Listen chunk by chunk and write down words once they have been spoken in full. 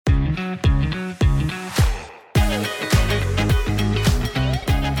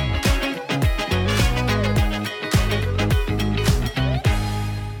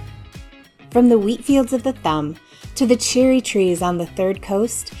From the wheat fields of the Thumb to the cherry trees on the Third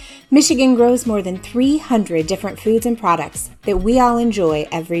Coast, Michigan grows more than 300 different foods and products that we all enjoy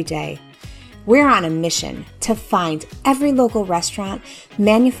every day. We're on a mission to find every local restaurant,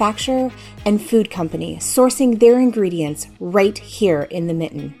 manufacturer, and food company sourcing their ingredients right here in the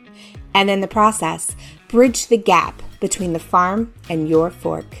Mitten. And in the process, bridge the gap between the farm and your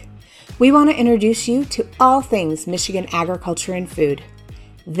fork. We want to introduce you to all things Michigan agriculture and food.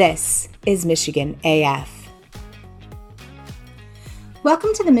 This is Michigan AF.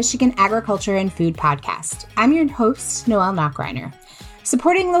 Welcome to the Michigan Agriculture and Food Podcast. I'm your host, Noelle Nachreiner.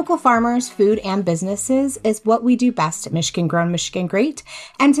 Supporting local farmers, food, and businesses is what we do best at Michigan Grown, Michigan Great,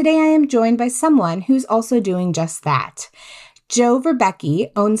 and today I am joined by someone who's also doing just that. Joe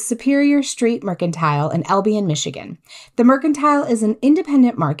Verbecki owns Superior Street Mercantile in Albion, Michigan. The Mercantile is an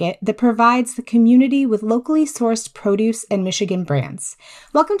independent market that provides the community with locally sourced produce and Michigan brands.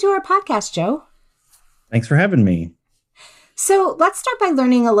 Welcome to our podcast, Joe. Thanks for having me. So let's start by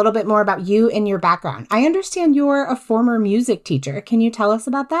learning a little bit more about you and your background. I understand you're a former music teacher. Can you tell us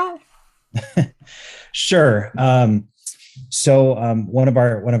about that? Sure. I'm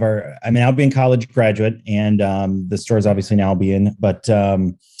an Albion College graduate, and the store is obviously in Albion, but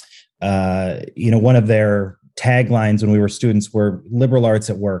one of their taglines when we were students were liberal arts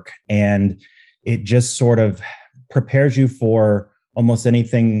at work. And it just sort of prepares you for almost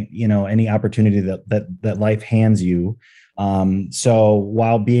anything, any opportunity that life hands you. So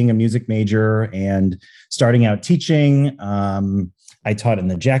while being a music major and starting out teaching, I taught in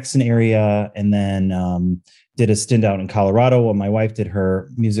the Jackson area, and then did a stint out in Colorado while my wife did her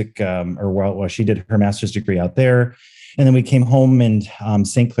music, while she did her master's degree out there. And then we came home, and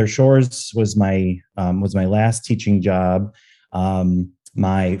St. Clair Shores was my last teaching job.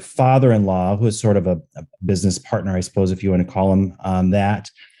 My father-in-law, who is sort of a business partner, I suppose, if you want to call him that,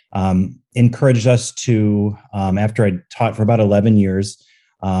 encouraged us to, after I taught for about 11 years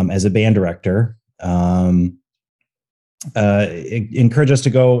as a band director, encouraged us to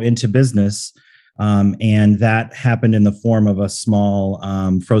go into business. And that happened in the form of a small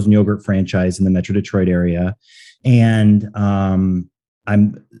frozen yogurt franchise in the Metro Detroit area. And I'm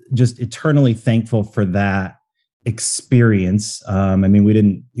just eternally thankful for that experience. We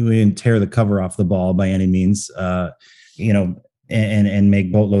didn't tear the cover off the ball by any means, and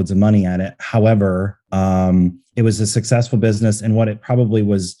make boatloads of money at it. However, it was a successful business, and what it probably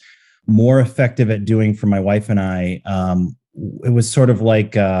was more effective at doing for my wife and I, it was sort of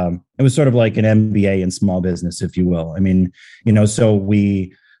like an MBA in small business, if you will. So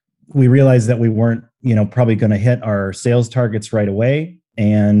we realized that we weren't, probably going to hit our sales targets right away,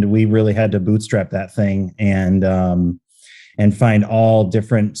 and we really had to bootstrap that thing and find all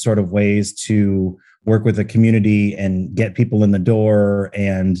different sort of ways to work with the community and get people in the door.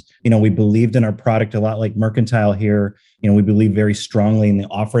 And, we believed in our product a lot like Mercantile here. We believe very strongly in the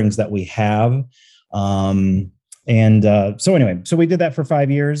offerings that we have. So we did that for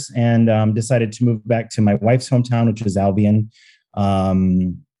 5 years and decided to move back to my wife's hometown, which is Albion.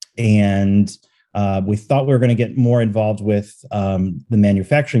 We thought we were going to get more involved with the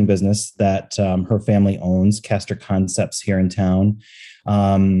manufacturing business that her family owns, Castor Concepts here in town.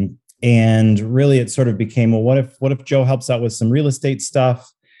 And really, it sort of became, well, what if Joe helps out with some real estate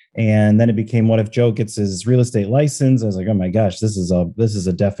stuff? And then it became, what if Joe gets his real estate license? I was like, oh my gosh, this is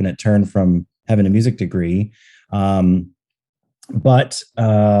a definite turn from having a music degree. But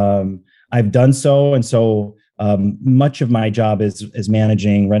I've done so, and so much of my job is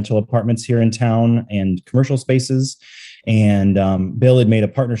managing rental apartments here in town and commercial spaces. And Bill had made a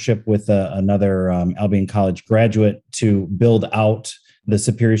partnership with another Albion College graduate to build out the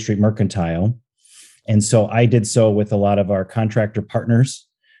Superior Street Mercantile. And so I did so with a lot of our contractor partners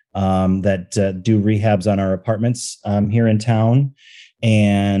that do rehabs on our apartments here in town.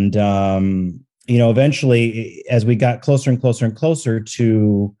 And, eventually, as we got closer and closer and closer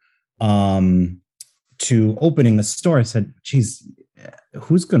to opening the store, I said, geez,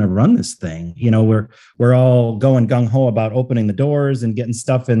 who's going to run this thing? We're all going gung ho about opening the doors and getting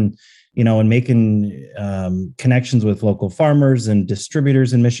stuff in, and making connections with local farmers and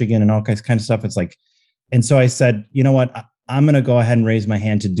distributors in Michigan and all kinds of stuff. It's like, and so I said, you know what, I'm going to go ahead and raise my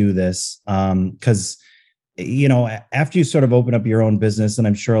hand to do this. Because, after you sort of open up your own business, and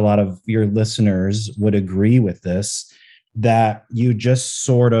I'm sure a lot of your listeners would agree with this, that you just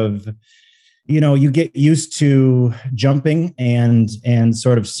sort of, you get used to jumping and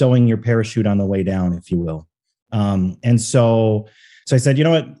sort of sewing your parachute on the way down, if you will. So I said, you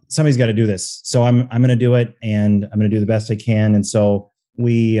know what, somebody's got to do this. So I'm going to do it, and I'm going to do the best I can. And so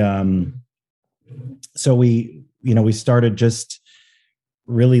we started just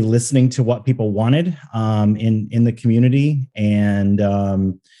really listening to what people wanted in the community. And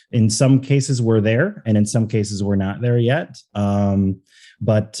in some cases we're there, and in some cases we're not there yet.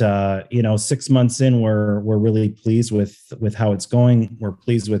 But 6 months in, we're really pleased with how it's going. We're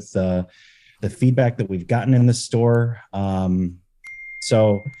pleased with the feedback that we've gotten in the store.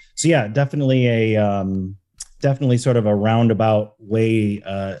 So yeah, definitely definitely sort of a roundabout way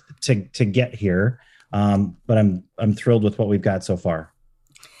to get here. But I'm thrilled with what we've got so far.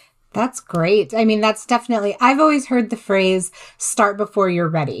 That's great. I mean, that's definitely, I've always heard the phrase start before you're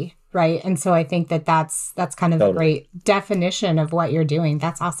ready. Right. And so I think that's kind of totally a great definition of what you're doing.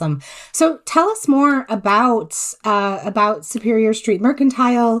 That's awesome. So tell us more about Superior Street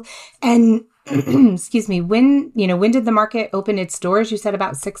Mercantile and excuse me, when did the market open its doors? You said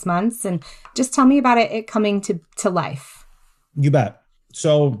about 6 months, and just tell me about it coming to life. You bet.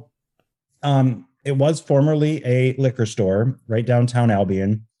 So it was formerly a liquor store right downtown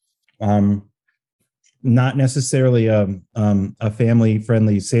Albion. Not necessarily a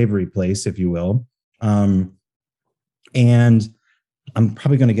family-friendly, savory place, if you will. And I'm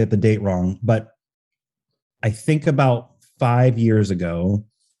probably going to get the date wrong, but I think about 5 years ago,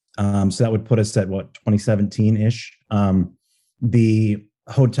 so that would put us at 2017-ish. The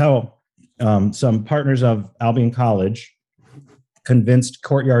hotel, some partners of Albion College convinced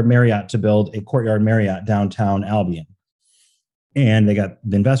Courtyard Marriott to build a Courtyard Marriott downtown Albion. And they got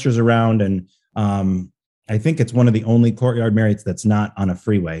the investors around, and I think it's one of the only Courtyard Marriotts that's not on a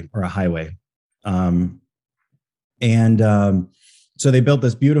freeway or a highway. So they built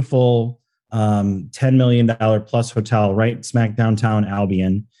this beautiful $10 million plus hotel right smack downtown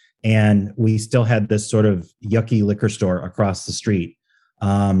Albion. And we still had this sort of yucky liquor store across the street.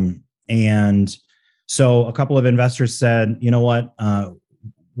 And so a couple of investors said, you know what,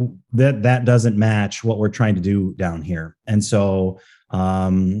 that doesn't match what we're trying to do down here. And so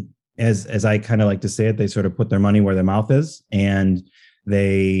as I kind of like to say it, they sort of put their money where their mouth is, and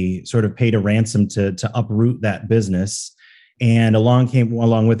they sort of paid a ransom to uproot that business. And along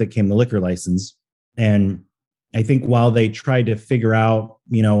with it came the liquor license. And I think while they tried to figure out,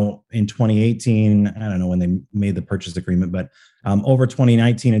 in 2018, I don't know when they made the purchase agreement, but over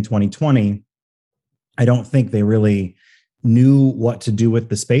 2019 and 2020, I don't think they really knew what to do with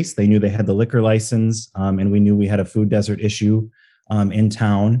the space. They knew they had the liquor license, and we knew we had a food desert issue in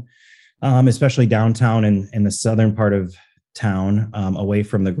town, especially downtown and in the southern part of town, away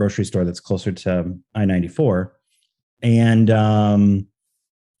from the grocery store that's closer to I-94. And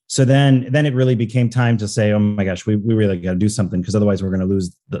so then it really became time to say, oh my gosh, we really got to do something, because otherwise we're going to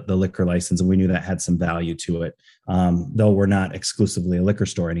lose the liquor license. And we knew that had some value to it, though we're not exclusively a liquor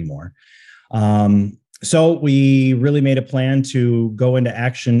store anymore. So we really made a plan to go into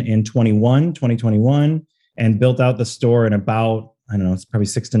action in 2021, and built out the store in about, I don't know, it's probably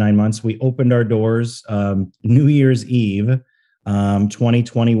 6 to 9 months. We opened our doors New Year's Eve,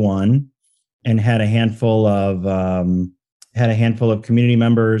 2021, and had a handful of community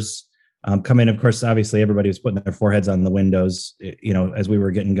members come in. Of course, obviously everybody was putting their foreheads on the windows, as we were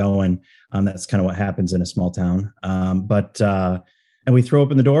getting going. That's kind of what happens in a small town. And we threw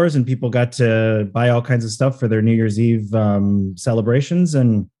open the doors, and people got to buy all kinds of stuff for their New Year's Eve celebrations,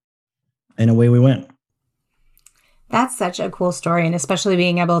 and away we went. That's such a cool story. And especially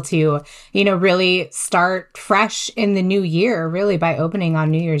being able to, really start fresh in the new year, really by opening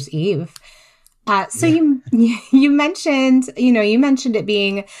on New Year's Eve. So yeah. you mentioned it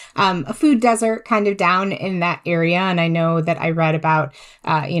being a food desert kind of down in that area. And I know that I read about,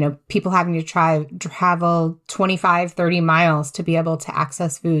 people having to travel 25, 30 miles to be able to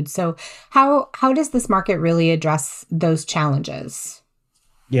access food. So how does this market really address those challenges?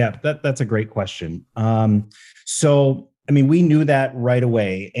 Yeah, that's a great question. So, we knew that right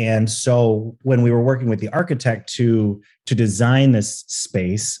away. And so when we were working with the architect to design this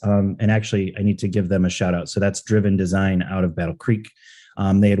space, and actually I need to give them a shout out. So that's Driven Design out of Battle Creek.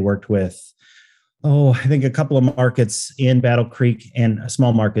 They had worked with, I think a couple of markets in Battle Creek and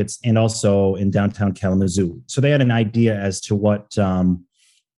small markets, and also in downtown Kalamazoo. So they had an idea as to what to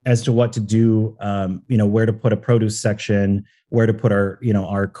do, where to put a produce section, where to put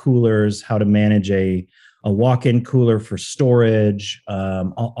our coolers, how to manage a walk-in cooler for storage,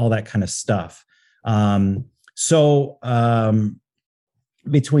 all that kind of stuff. So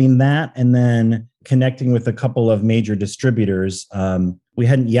between that and then connecting with a couple of major distributors, we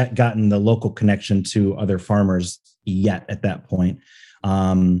hadn't yet gotten the local connection to other farmers yet at that point.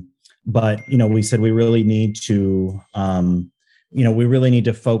 But we said we really need to,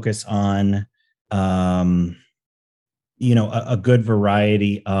 focus on, a good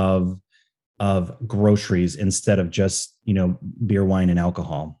variety of of groceries instead of just, beer, wine, and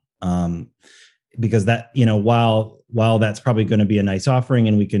alcohol. Because that, while that's probably going to be a nice offering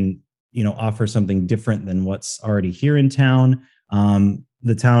and we can, offer something different than what's already here in town,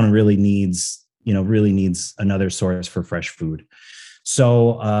 the town really needs another source for fresh food.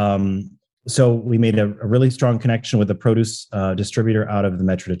 So we made a really strong connection with a produce distributor out of the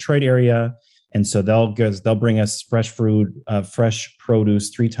Metro Detroit area. And so they'll bring us fresh fruit, fresh produce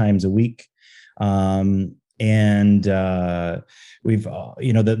 3 times a week. And we've,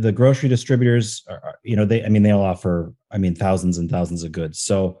 the grocery distributors are, they'll offer, thousands and thousands of goods.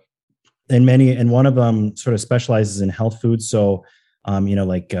 So, and one of them sort of specializes in health foods. So,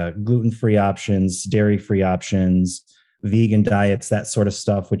 gluten-free options, dairy-free options, vegan diets, that sort of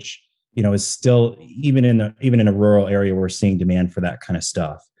stuff, which, is still, even in a rural area, we're seeing demand for that kind of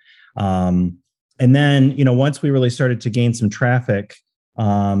stuff. And then, once we really started to gain some traffic,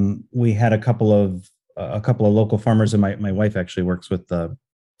 we had a couple of local farmers, and my wife actually works with the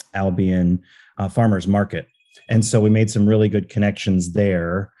Albion Farmers Market. And so we made some really good connections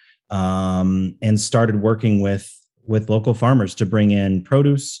there, and started working with local farmers to bring in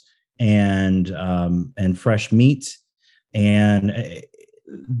produce and fresh meat. And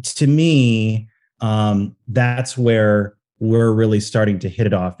to me, that's where we're really starting to hit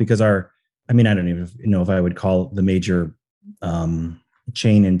it off, because I don't even know if I would call the major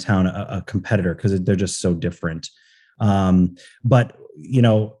chain in town a competitor, because they're just so different. But,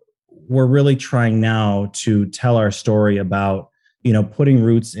 we're really trying now to tell our story about, putting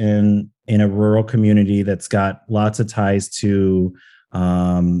roots in a rural community that's got lots of ties to,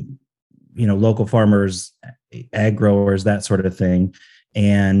 local farmers, ag growers, that sort of thing.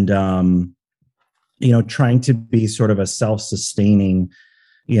 And, trying to be sort of a self-sustaining,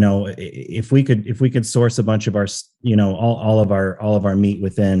 if we could source a bunch of our, all of our meat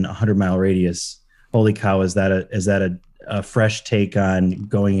within 100-mile radius, holy cow, is that a fresh take on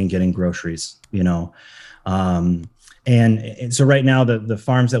going and getting groceries, and so right now the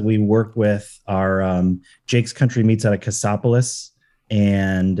farms that we work with are Jake's Country Meats out of Cassopolis,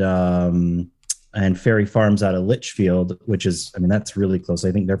 and Ferry Farms out of Litchfield, which is, that's really close.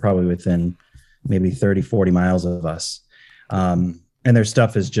 I think they're probably within maybe 30, 40 miles of us. And their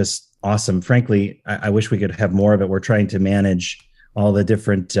stuff is just awesome. Frankly, I wish we could have more of it. We're trying to manage all the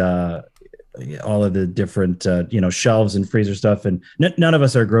different, shelves and freezer stuff. And none of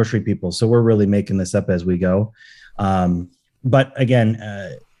us are grocery people, so we're really making this up as we go. But again,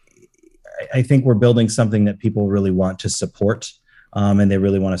 I think we're building something that people really want to support. And they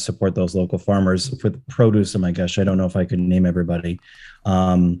really want to support those local farmers for the produce. Oh my gosh, I don't know if I could name everybody.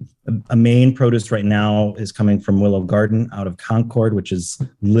 A main produce right now is coming from Willow Garden out of Concord, which is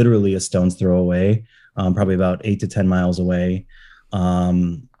literally a stone's throw away, probably about 8 to 10 miles away.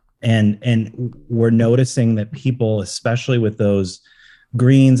 And we're noticing that people, especially with those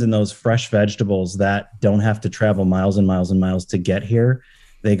greens and those fresh vegetables that don't have to travel miles and miles and miles to get here,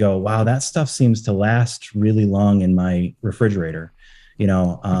 they go, wow, that stuff seems to last really long in my refrigerator,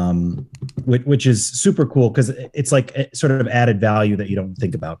 which is super cool, because it's like a sort of added value that you don't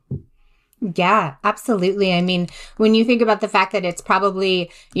think about. Yeah, absolutely. When you think about the fact that it's probably,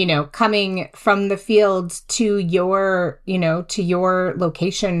 coming from the field to your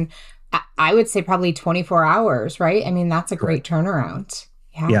location, I would say probably 24 hours, right? That's a great turnaround.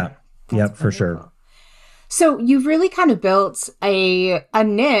 Yeah. Yeah, for sure. So you've really kind of built a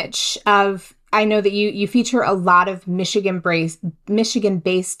niche of, I know that you feature a lot of Michigan-based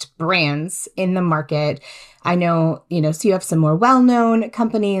brands in the market. I know, so you have some more well-known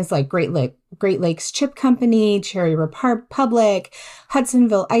companies like Great Lakes Chip Company, Cherry Republic,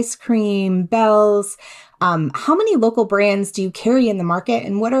 Hudsonville Ice Cream, Bell's. How many local brands do you carry in the market,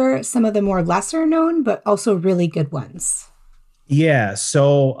 and what are some of the more lesser known, but also really good ones? Yeah.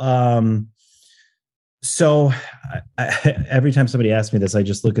 So every time somebody asks me this, I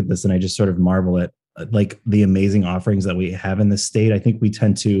just look at this and I just sort of marvel at like the amazing offerings that we have in the state. I think we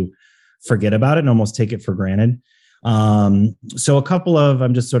tend to forget about it and almost take it for granted. So a couple of,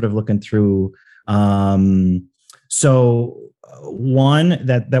 I'm just sort of looking through. So one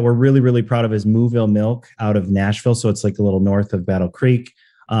that we're really, really proud of is Mooville Milk out of Nashville. So it's like a little north of Battle Creek.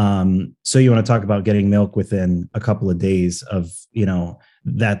 So you want to talk about getting milk within a couple of days of,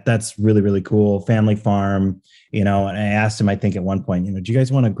 that's really, really cool. Family farm, and I asked him, I think at one point, do you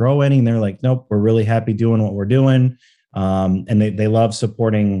guys want to grow any? And they're like, nope, we're really happy doing what we're doing. And they love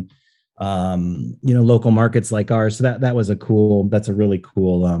supporting, local markets like ours. So that was that's a really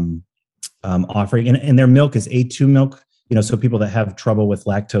cool, offering. And their milk is A2 milk, so people that have trouble with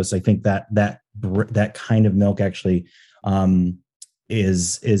lactose, I think that kind of milk actually,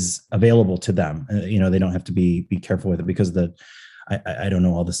 is available to them. They don't have to be careful with it because I don't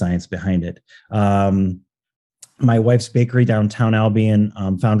know all the science behind it. My wife's bakery downtown Albion,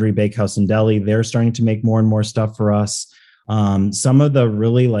 Foundry Bakehouse and Deli, they're starting to make more and more stuff for us. Some of the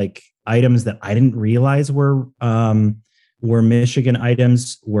really like items that I didn't realize were Michigan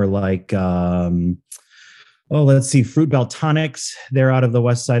items were like, let's see, Fruit Belt Tonics. They're out of the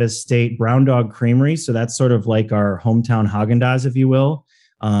west side of state. Brown Dog Creamery. So that's sort of like our hometown Haagen-Dazs, if you will.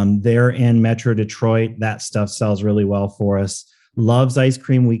 They're in Metro Detroit. That stuff sells really well for us. Love's Ice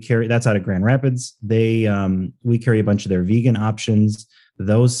Cream, we carry, that's out of Grand Rapids. We carry a bunch of their vegan options.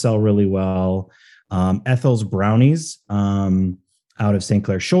 Those sell really well. Ethel's Brownies, out of St.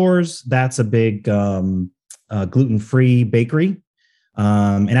 Clair Shores. That's a big gluten-free bakery.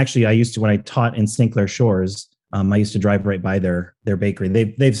 And actually, when I taught in St. Clair Shores, I used to drive right by their bakery.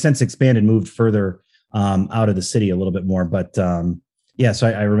 They've since expanded, moved further out of the city a little bit more. But so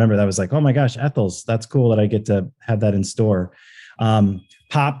I remember that was like, oh my gosh, Ethel's, that's cool that I get to have that in store.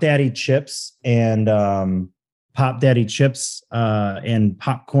 Pop Daddy chips and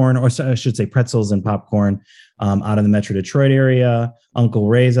popcorn, or I should say pretzels and popcorn, out of the Metro Detroit area. Uncle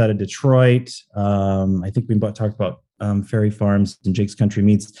Ray's out of Detroit. I think we talked about Ferry Farms and Jake's Country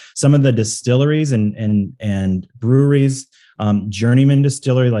Meats. Some of the distilleries and breweries. Journeyman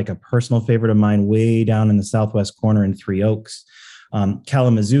Distillery, like a personal favorite of mine, way down in the southwest corner in Three Oaks.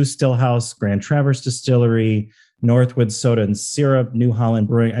 Kalamazoo Stillhouse, Grand Traverse Distillery, Northwood Soda and Syrup, New Holland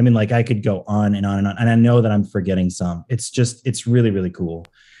Brewing. I mean, like I could go on and on and on. And I know that I'm forgetting some. It's really, really cool.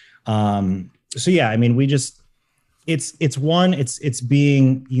 So yeah, I mean, it's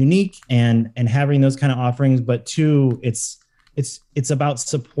being unique and having those kind of offerings, but two, it's about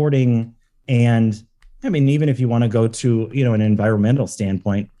supporting. And I mean, even if you want to go to, an environmental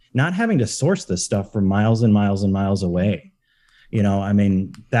standpoint, not having to source this stuff from miles and miles and miles away. I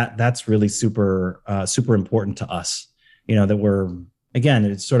mean, that's really super, super important to us, that we're, again,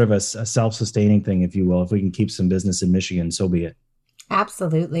 it's sort of a self-sustaining thing, if you will. If we can keep some business in Michigan, so be it.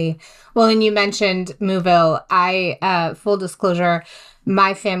 Absolutely. Well, and you mentioned Mooville. Full disclosure,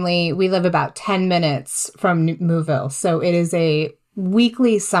 my family, we live about 10 minutes from Mooville. So it is a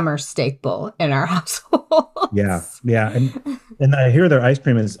weekly summer staple in our household. Yeah. And I hear their ice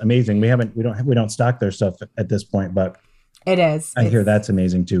cream is amazing. We don't stock their stuff at this point, but it is. I hear that's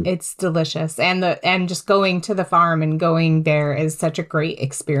amazing too. It's delicious. And just going to the farm and going there is such a great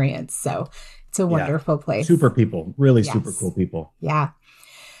experience. So it's a wonderful place. Super people, really super cool people. Yeah.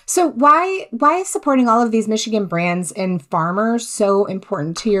 So why is supporting all of these Michigan brands and farmers so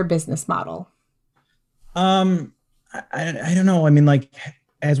important to your business model? I don't know. I mean, like,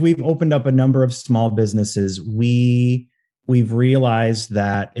 as we've opened up a number of small businesses, we've realized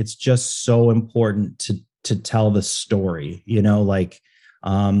that it's just so important to tell the story, I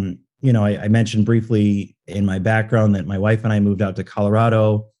mentioned briefly in my background that my wife and I moved out to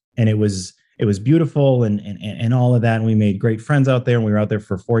Colorado, and it was beautiful and all of that. And we made great friends out there, and we were out there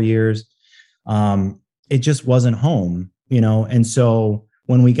for 4 years. It just wasn't home, and so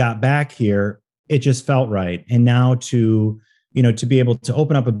when we got back here, it just felt right. And now to be able to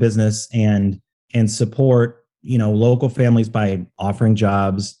open up a business and support, local families by offering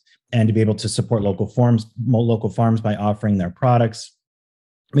jobs, and to be able to support local farms by offering their products.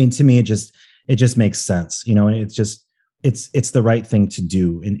 I mean, to me, it just makes sense, and it's the right thing to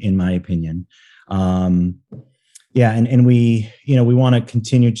do in my opinion. And we want to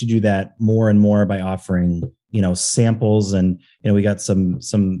continue to do that more and more by offering, samples, and, we got some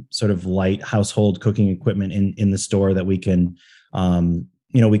sort of light household cooking equipment in the store that we can,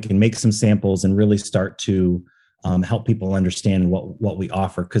 we can make some samples and really start to help people understand what we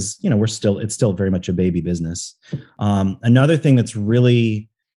offer. Cause it's still very much a baby business. Another thing that's really,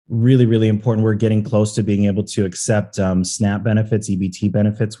 really, really important, we're getting close to being able to accept SNAP benefits, EBT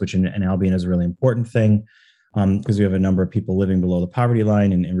benefits, which in Albion is a really important thing, because we have a number of people living below the poverty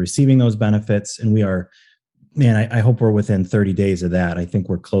line and receiving those benefits. And we are, I hope we're within 30 days of that. I think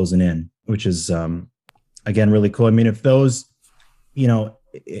we're closing in, which is, again, really cool. I mean, if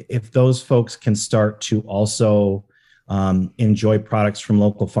those folks can start to also enjoy products from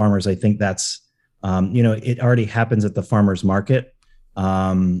local farmers, I think that's, it already happens at the farmers market.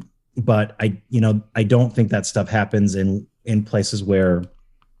 But I don't think that stuff happens in places where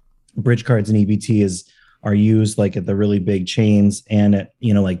bridge cards and EBT are used, like at the really big chains and at,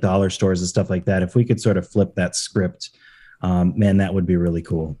 like dollar stores and stuff like that. If we could sort of flip that script, that would be really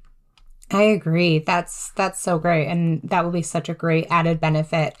cool. I agree. That's so great. And that will be such a great added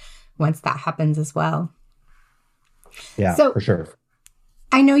benefit once that happens as well. Yeah, so, for sure.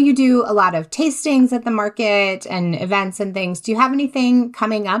 I know you do a lot of tastings at the market and events and things. Do you have anything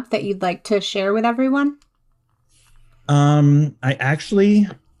coming up that you'd like to share with everyone? I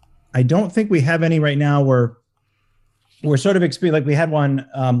don't think we have any right now. We're sort of experiencing, like we had one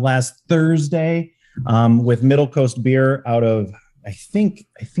last Thursday with Middle Coast Beer out of, I think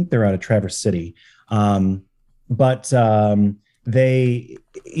they're out of Traverse City. But they,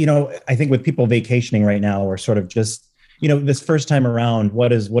 I think with people vacationing right now, we're sort of just, this first time around, what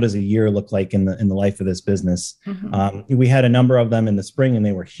does a year look like in the life of this business? Mm-hmm. We had a number of them in the spring and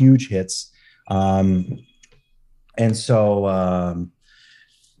they were huge hits. And so,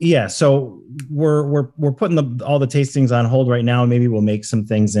 so we're putting all the tastings on hold right now. Maybe we'll make some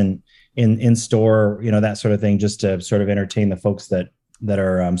things in store, that sort of thing, just to sort of entertain the folks that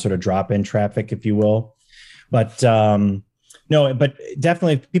are sort of drop-in traffic, if you will. But no, but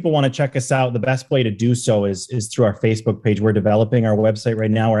definitely if people want to check us out, the best way to do so is through our Facebook page. We're developing our website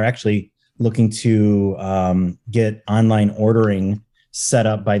right now. We're actually looking to get online ordering set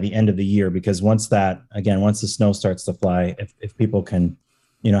up by the end of the year, because once the snow starts to fly, if people can,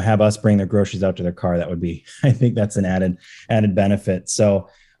 have us bring their groceries out to their car, that would be, I think that's an added benefit. So,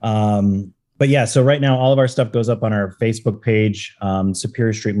 but yeah, so right now all of our stuff goes up on our Facebook page,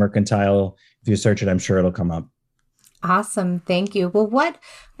 Superior Street Mercantile. If you search it, I'm sure it'll come up. Awesome. Thank you. Well, what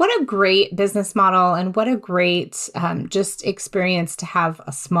a great business model, and what a great just experience to have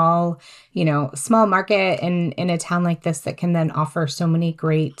a small market in a town like this that can then offer so many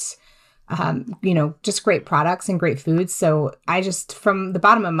great, just great products and great foods. So I just, from the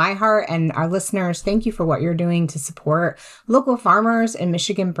bottom of my heart and our listeners, thank you for what you're doing to support local farmers and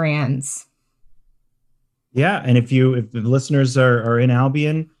Michigan brands. Yeah. And if the listeners are in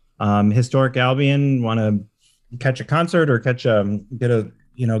Albion, historic Albion, want to catch a concert or get a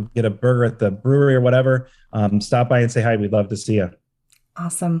burger at the brewery or whatever, stop by and say hi. We'd love to see you.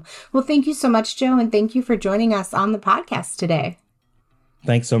 Awesome. Well, thank you so much, Joe. And thank you for joining us on the podcast today.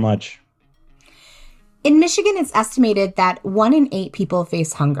 Thanks so much. In Michigan, it's estimated that 1 in 8 people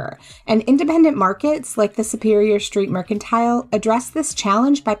face hunger, and independent markets like the Superior Street Mercantile address this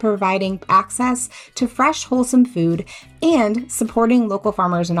challenge by providing access to fresh, wholesome food and supporting local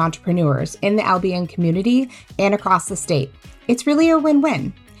farmers and entrepreneurs in the Albion community and across the state. It's really a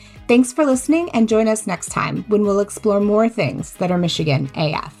win-win. Thanks for listening, and join us next time when we'll explore more things that are Michigan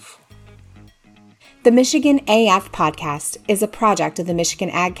AF. The Michigan AF podcast is a project of the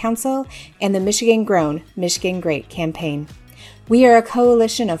Michigan Ag Council and the Michigan Grown, Michigan Great campaign. We are a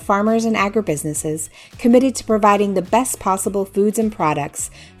coalition of farmers and agribusinesses committed to providing the best possible foods and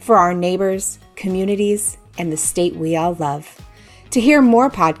products for our neighbors, communities, and the state we all love. To hear more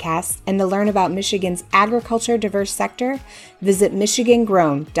podcasts and to learn about Michigan's agriculture diverse sector, visit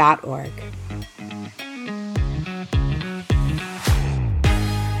michigangrown.org.